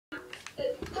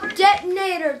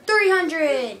Detonator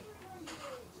 300.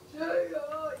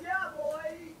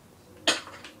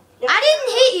 I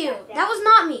didn't hit you. That was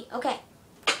not me. Okay.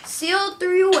 Seal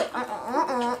through your way.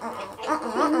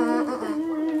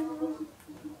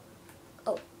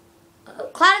 Oh.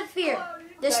 Cloud of Fear.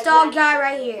 This dog guy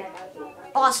right here.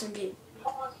 Awesome, dude.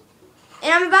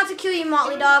 And I'm about to kill you,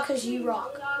 Motley Dog, because you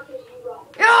rock.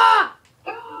 Ah!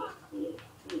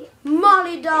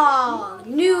 Motley Dog.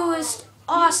 Newest,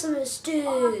 awesomest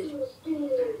dude.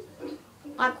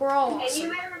 Like we're all awesome. And you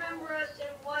may remember us in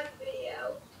one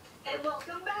video. And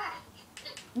welcome back.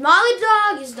 Motley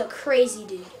Dog is the crazy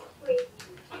dude.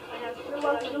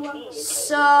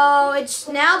 So it's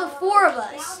now the 4 of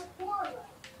us.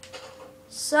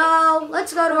 So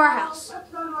let's go to our house.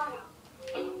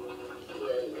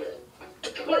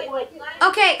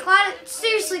 Okay, Cloud,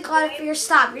 seriously, Cloud, Fear,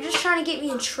 stop. You're just trying to get me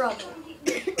in trouble.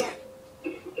 Everybody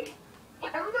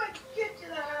get to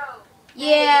the house.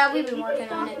 Yeah, we've been working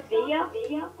on it.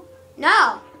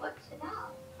 No.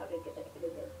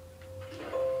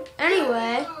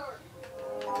 Anyway,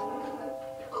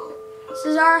 this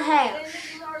is our house. This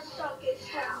is our suckest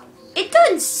house. It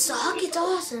doesn't suck. It's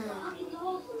awesome.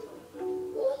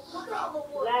 Well, look at all the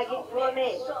wood.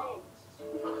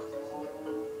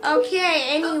 Okay,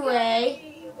 anyway.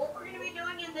 What we're gonna be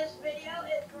doing in this video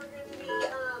is we're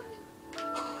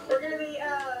gonna be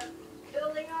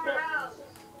building our house.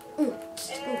 And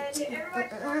everybody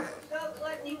go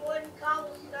collect the wood and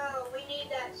cobblestone. We need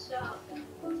that stuff.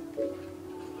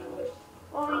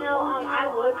 Well, you know, I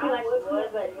would collect wood,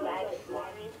 but it's bad for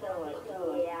me, so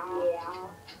yeah.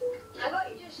 How about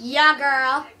you just Yeah,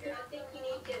 girl. I think you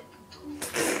need to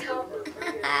cover for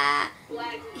your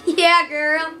lag. Yeah,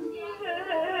 girl.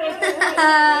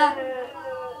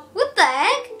 What the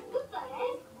heck?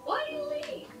 Why do you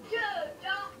leave? Dude,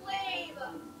 don't leave.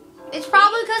 It's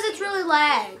probably because it's really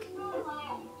lag.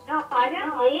 No, I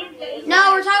didn't leave.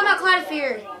 No, we're talking about Cloud of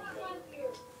Fear.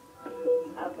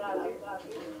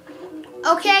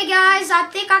 Okay, guys, I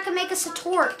think I can make us a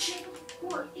torch.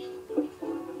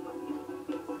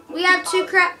 We have 2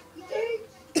 crap.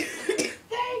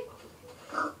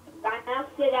 Right now,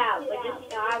 sit out, but just, you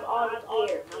know, I have all the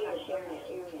gear. I'm not sharing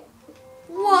it.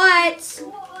 What?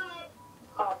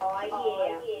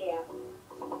 Oh, yeah.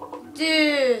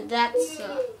 Dude, that's...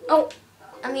 oh,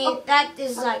 I mean, that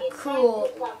is, like, cruel.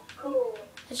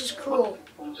 That's just cruel.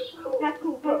 That's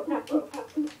cool, bro.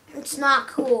 It's not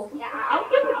cool. Yeah, I'll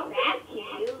give it back to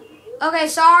you. Okay,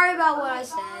 sorry about what I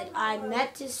said. I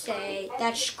meant to say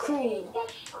that's cruel.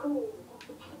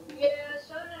 Yeah,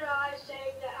 so did I,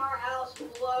 saying that our house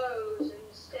blows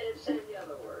instead of saying the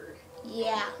other word.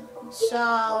 Yeah.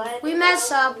 So, if we mess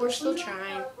up, we're still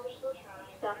trying.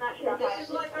 So I'm not sure This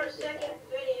is like our second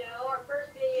video. Our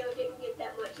first video didn't get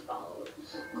that much followers.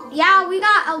 Yeah, we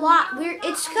got a lot.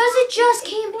 It's because it just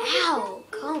came out.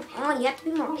 Come on, you have to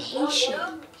be more patient.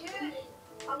 No, dude,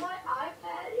 on my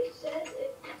iPad it says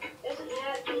it doesn't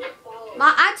have any followers.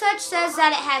 My iTouch says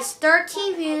that it has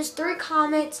 13 views, 3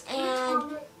 comments,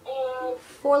 and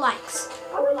 4 likes.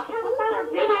 How about a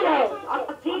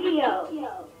video?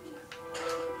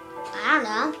 I don't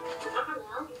know.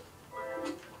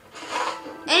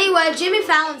 Anyway, Jimmy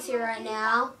Fallon's here right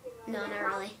now. No, not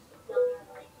really.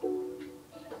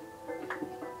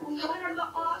 Hunter the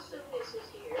Awesomeness is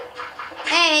here.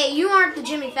 Hey, you aren't the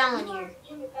Jimmy Fallon here.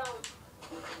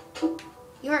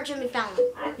 You aren't Jimmy Fallon.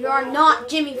 You are not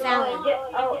Jimmy Fallon. And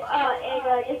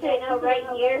just so you know, right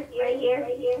here.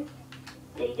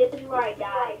 This is where I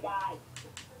died.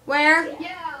 Where?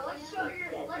 Yeah, let's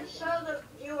show the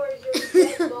viewers your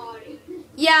dead body.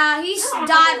 Yeah, he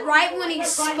died right when he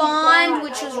spawned,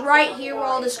 which was right here where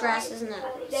all this grass is, isn't it?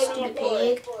 Stupid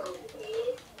pig.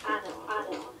 I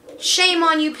know. Shame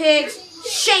on you, pigs.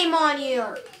 Shame on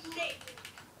you.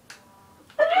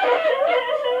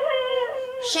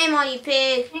 Shame on you,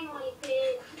 pig.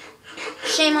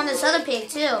 Shame on this other pig,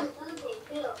 too. The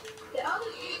other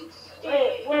pigs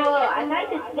Wait, I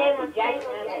thought you said name was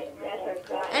Jackson.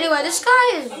 Anyway, this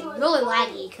guy is really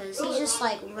laggy because he's just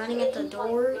like running at the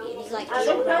door and he's like, This is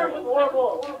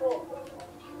horrible.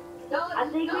 I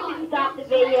think we should stop the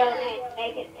video and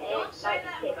make it Don't say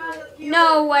that in front of the viewers.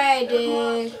 no way,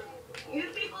 dude. You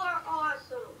people are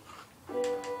awesome.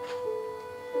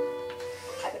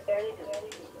 I could barely do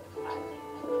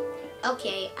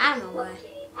Okay, I don't know why.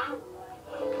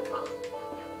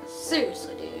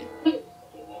 Seriously, dude.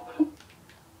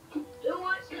 Who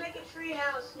wants to make a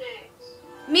treehouse next?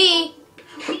 Me.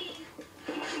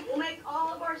 We'll make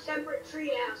all of our separate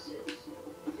tree houses.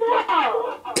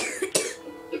 No!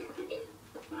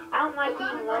 I don't like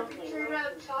Got being a lonely. tree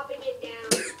around chopping it down.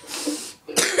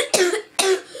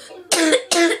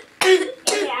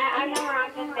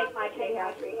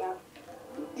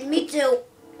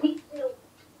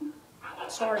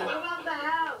 Sorry. What about the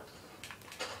house?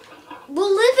 We'll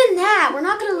live in that. We're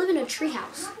not gonna live in a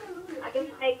treehouse. I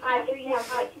can make my tree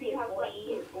house like tree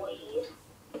boys.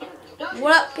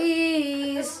 What up,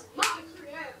 peas? My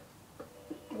tree house.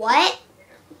 What?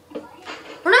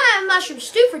 We're not having mushroom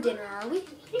stew for dinner, are we?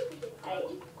 Hey.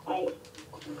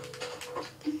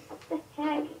 The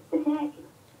heck?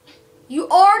 You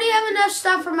already have enough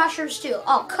stuff for mushroom stew.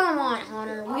 Oh, come on,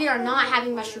 Hunter. We are not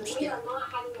having mushroom stew.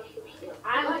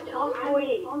 I'm on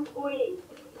 40.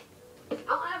 I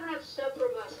don't have enough stuff for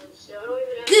mushrooms, so I don't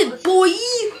even have Good mushrooms.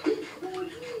 boy.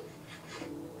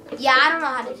 Yeah, I don't know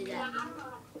how to do that.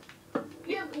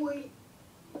 Yeah, boy.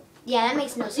 Yeah, that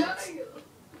makes no sense. Yeah.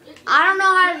 I don't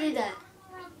know how to do that.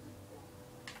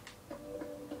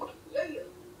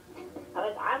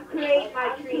 I'm creating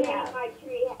my tree house.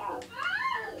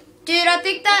 Dude, I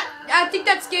think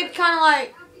that's game kind of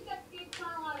like,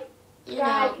 you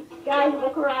know. Guys,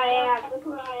 look where I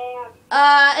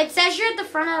am. It says you're at the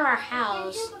front of our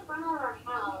house.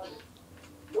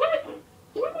 What?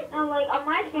 I'm like, on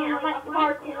my screen, I'm like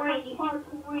parkouring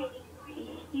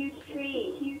these huge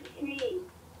trees.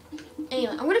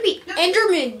 Anyway, I'm gonna be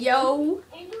Enderman, yo.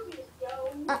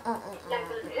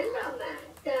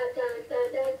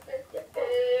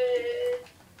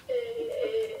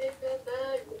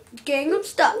 Gangnam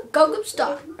Style, Gangnam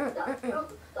Style.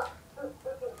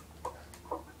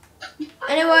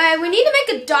 Anyway, we need to make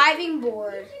a diving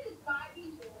board.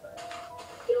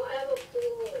 You don't have a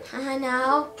pool. I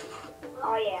know.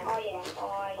 Oh yeah.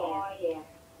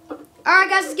 Alright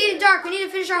guys, it's getting dark. We need to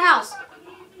finish our house.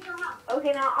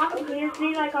 Okay, now I'm going to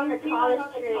be like on the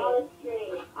tallest tree. On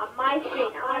my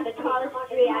screen, I'm on the tallest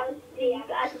tree. I can see you.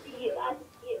 I can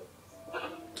see you.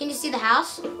 Can you see the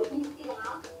house?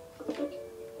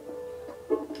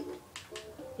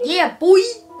 Yeah, boy. I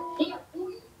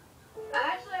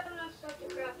actually have enough stuff to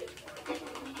craft it.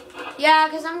 Yeah,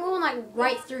 because I'm going like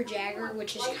right through Jagger,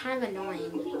 which is kind of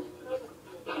annoying.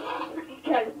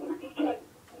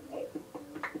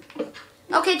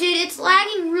 Okay, dude, it's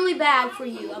lagging really bad for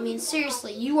you. I mean,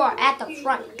 seriously, you are at the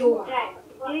front door. Do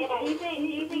you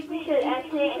think we should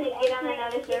exit and get on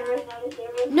another server?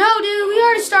 No, dude, we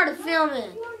already started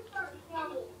filming.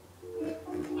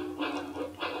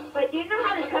 But do you know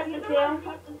how to cut the film?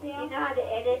 Do you know how to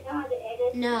edit?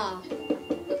 No.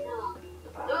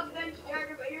 No offense,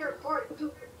 Jagger, but you're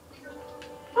recording.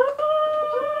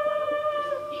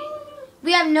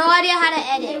 We have no idea how to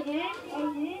edit.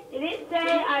 Did it say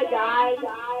I died?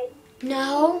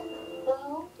 No.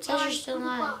 It says you're still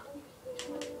alive.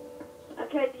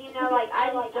 Because, you know, like,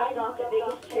 I just jumped off the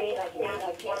biggest tree,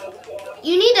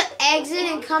 You need to exit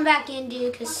and come back in,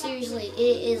 dude, because seriously, it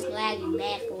is lagging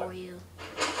bad for you.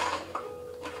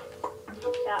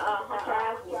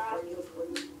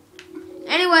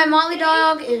 Anyway, Motley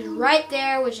Dog is right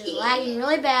there, which is lagging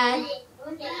really bad.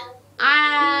 Okay.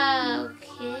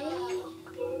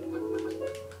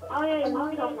 Oh, yeah,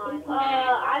 come on.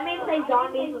 I may play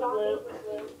zombies with Luke.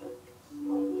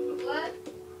 What?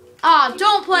 Aw,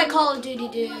 don't play Call of Duty,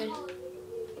 dude.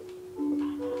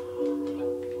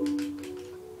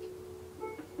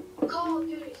 Call of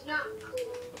Duty's not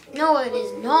cool. No, it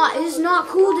is not. It is not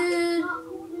cool, dude.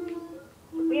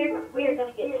 We're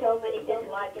gonna get so many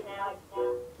dislikes now.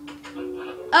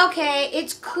 Okay,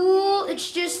 it's cool. It's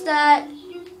just that...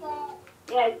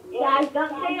 Yeah, guys, don't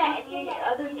say that any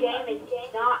other game is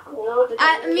not cool.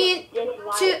 I mean,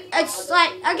 it's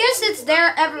like, I guess it's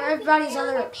everybody's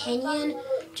other opinion.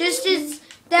 Just as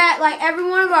that, like, every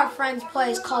one of our friends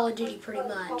plays Call of Duty pretty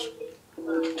much.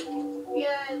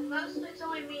 Yeah, mostly it's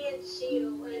only me and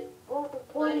Seal.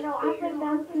 Well, you know, I played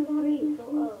down 2-3,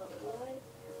 so,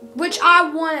 Which I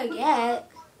want to get.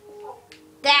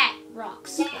 That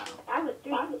rocks. I was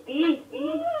 3 speed.